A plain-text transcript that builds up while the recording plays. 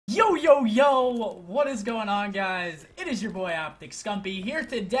Yo, yo, yo! What is going on, guys? It is your boy Optic Scumpy here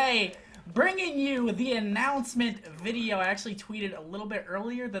today, bringing you the announcement video. I actually tweeted a little bit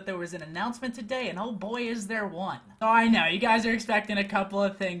earlier that there was an announcement today, and oh boy, is there one. So I know, you guys are expecting a couple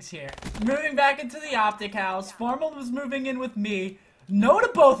of things here. Moving back into the Optic house, Formal was moving in with me. No to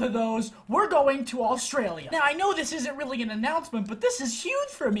both of those, we're going to Australia. Now, I know this isn't really an announcement, but this is huge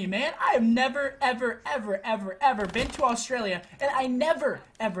for me, man. I have never, ever been to Australia, and I never,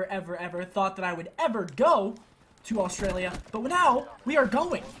 ever thought that I would ever go to Australia, but now we are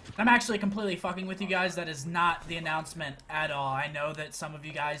going. I'm actually completely fucking with you guys. That is not the announcement at all. I know that some of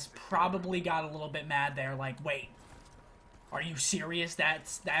you guys probably got a little bit mad there, like, wait. Are you serious?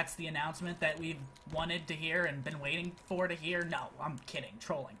 That's the announcement that we've wanted to hear and been waiting for to hear? No, I'm kidding.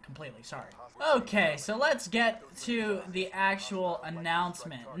 Trolling. Completely. Sorry. Okay, so let's get to the actual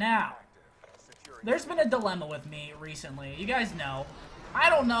announcement. Now, there's been a dilemma with me recently. You guys know. I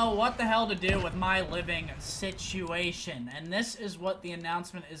don't know what the hell to do with my living situation. And this is what the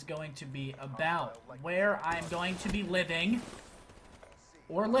announcement is going to be about. Where I'm going to be living.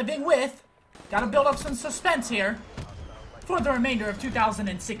 Or living with. Gotta build up some suspense here. For the remainder of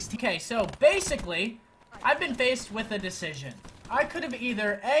 2016. Okay, so basically, I've been faced with a decision. I could have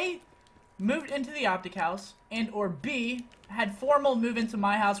either A, moved into the Optic house, and or B, had Formal move into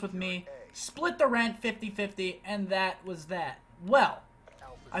my house with me, split the rent 50-50, and that was that. Well,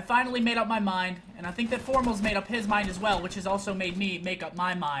 I finally made up my mind, and I think that Formal's made up his mind as well, which has also made me make up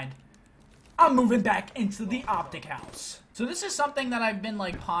my mind. I'm moving back into the Optic house. So this is something that I've been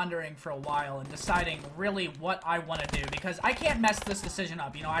like pondering for a while and deciding really what I want to do, because I can't mess this decision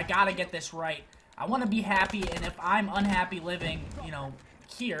up. You know, I gotta get this right. I want to be happy, and if I'm unhappy living, you know,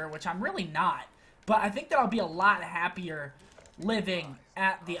 here, which I'm really not, but I think that I'll be a lot happier living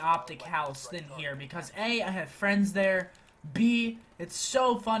at the Optic house than here, because A, I have friends there, B, it's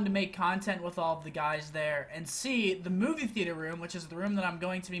so fun to make content with all of the guys there, and C, the movie theater room, which is the room that I'm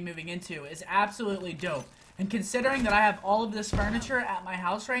going to be moving into, is absolutely dope. And considering that I have all of this furniture at my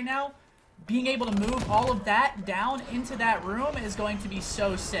house right now, being able to move all of that down into that room is going to be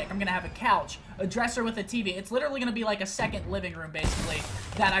so sick. I'm going to have a couch, a dresser with a TV. It's literally going to be like a second living room, basically,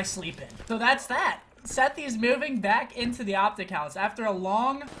 that I sleep in. So that's that. Sethy's moving back into the Optic house after a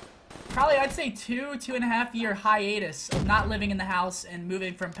long, probably I'd say 2.5 year hiatus of not living in the house and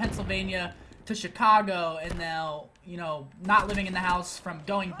moving from Pennsylvania to Chicago, and now, you know, not living in the house from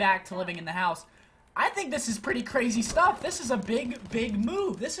going back to living in the house. I think this is pretty crazy stuff. This is a big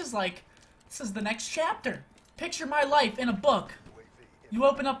move. This is the next chapter. Picture my life in a book. You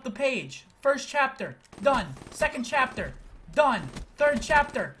open up the page. First chapter, done. Second chapter, done. Third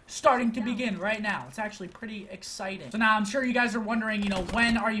chapter, starting to begin right now. It's actually pretty exciting. So now I'm sure you guys are wondering, you know,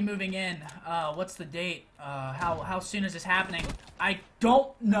 when are you moving in? What's the date? How soon is this happening? I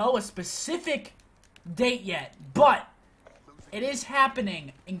don't know a specific date yet, but it is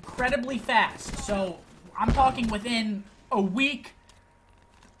happening incredibly fast. So I'm talking within a week,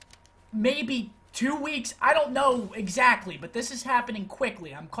 maybe 2 weeks. I don't know exactly, but this is happening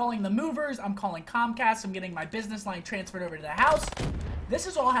quickly. I'm calling the movers. I'm calling Comcast. I'm getting my business line transferred over to the house. This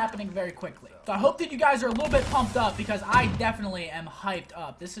is all happening very quickly. So I hope that you guys are a little bit pumped up, because I definitely am hyped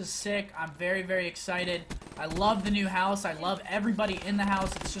up. This is sick. I'm very excited. I love the new house. I love everybody in the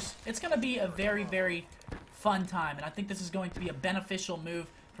house. It's going to be a very fun time, and I think this is going to be a beneficial move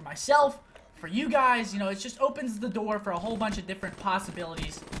for myself, for you guys. You know, it just opens the door for a whole bunch of different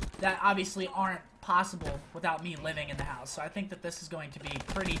possibilities that obviously aren't possible without me living in the house. So I think that this is going to be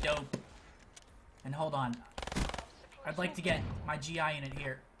pretty dope. And hold on, I'd like to get my GI unit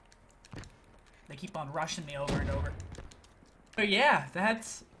here. They keep on rushing me over and over. But yeah,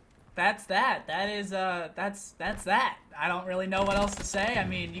 that's that. That's that. I don't really know what else to say. I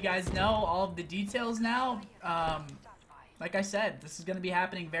mean, you guys know all of the details now. Like I said, this is going to be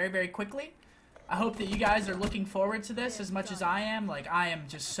happening very quickly. I hope that you guys are looking forward to this as much as I am. Like, I am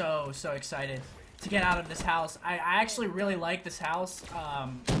just so excited to get out of this house. I actually really like this house.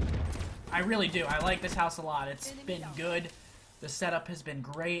 I really do. I like this house a lot. It's been good. The setup has been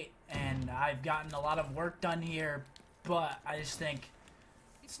great, and I've gotten a lot of work done here, but I just think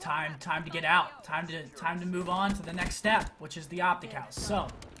it's time to get out. Time to move on to the next step, which is the Optic house. So,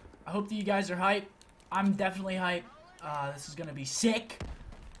 I hope that you guys are hyped. I'm definitely hyped. This is going to be sick.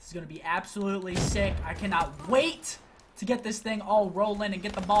 This is going to be absolutely sick. I cannot wait to get this thing all rolling and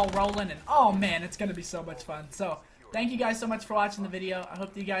get the ball rolling. And oh man, it's going to be so much fun. So, thank you guys so much for watching the video. I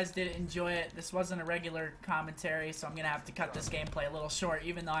hope that you guys did enjoy it. This wasn't a regular commentary, so I'm going to have to cut this gameplay a little short,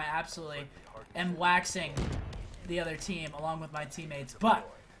 even though I absolutely am waxing the other team along with my teammates. But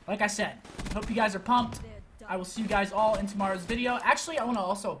like I said, hope you guys are pumped. I will see you guys all in tomorrow's video. Actually, I want to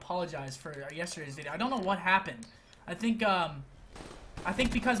also apologize for yesterday's video. I don't know what happened. I think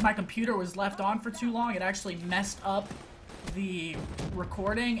because my computer was left on for too long, it actually messed up the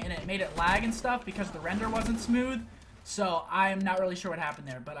recording and it made it lag and stuff because the render wasn't smooth. So I'm not really sure what happened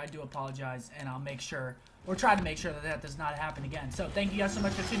there, but I do apologize, and I'll make sure, or try to make sure that that does not happen again. So thank you guys so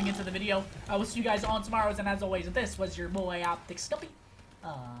much for tuning into the video. I will see you guys all in tomorrow's, and as always, this was your boy Optic Scumpy.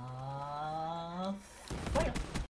 Bye.